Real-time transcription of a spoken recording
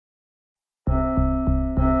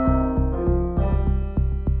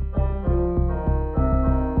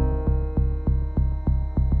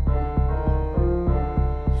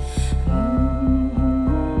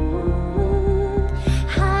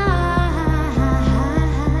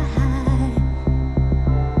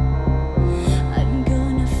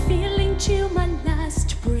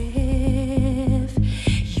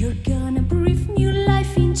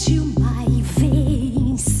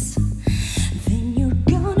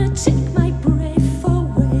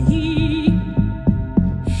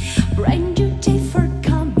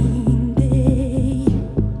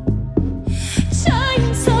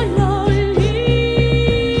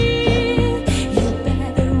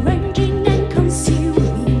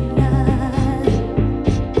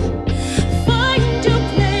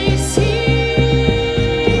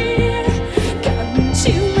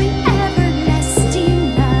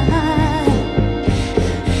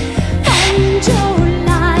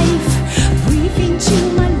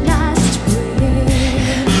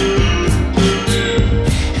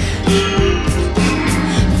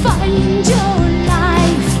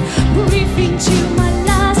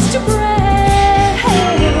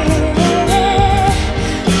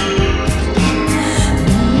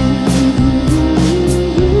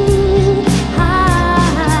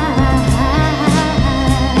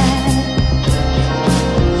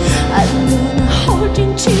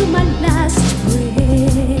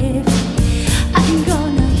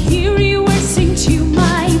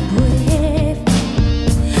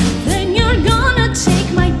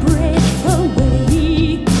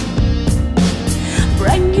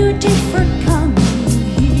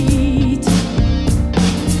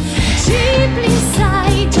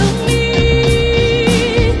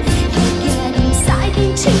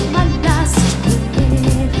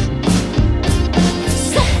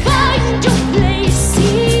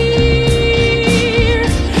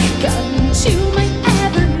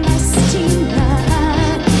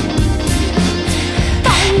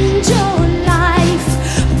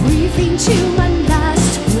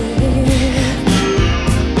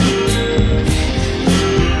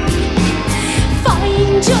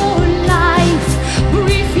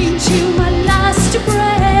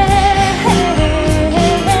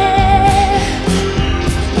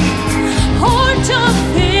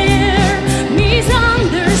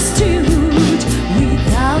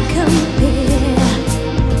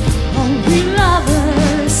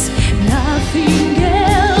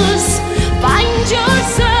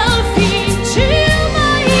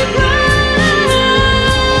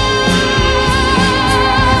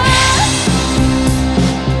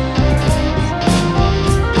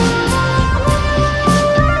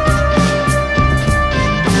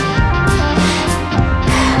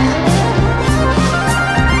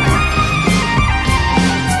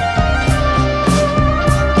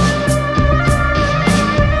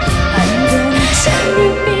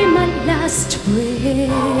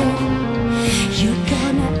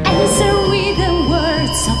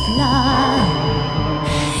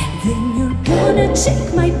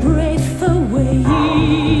take my breath away.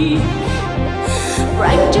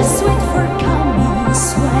 Break just sweat for coming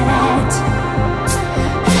sweat.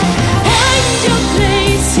 Find your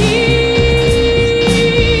place here,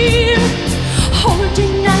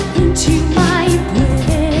 holding that into my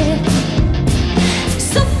breath.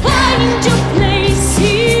 So find your place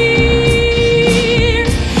here,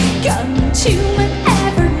 come to my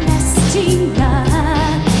everlasting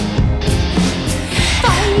love.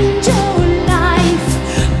 Find your life,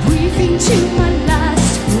 breathe into my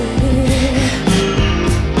last breath.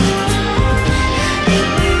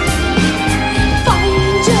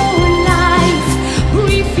 Find your life,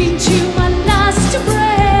 breathe into my last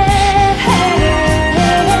breath.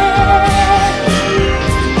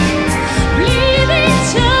 Live in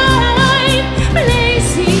time,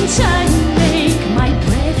 place in time, make my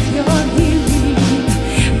breath your healing.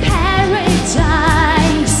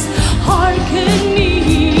 Paradise, harmony.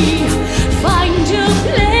 Find your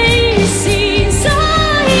place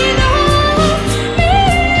inside of me.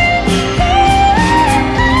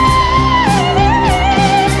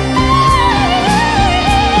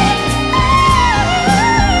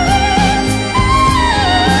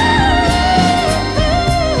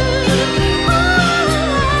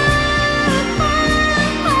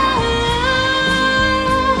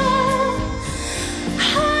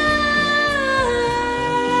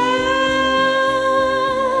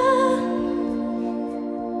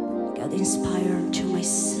 Got inspired to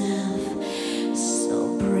myself,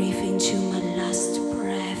 so breathe into my last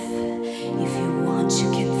breath. If you want, you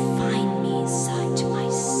can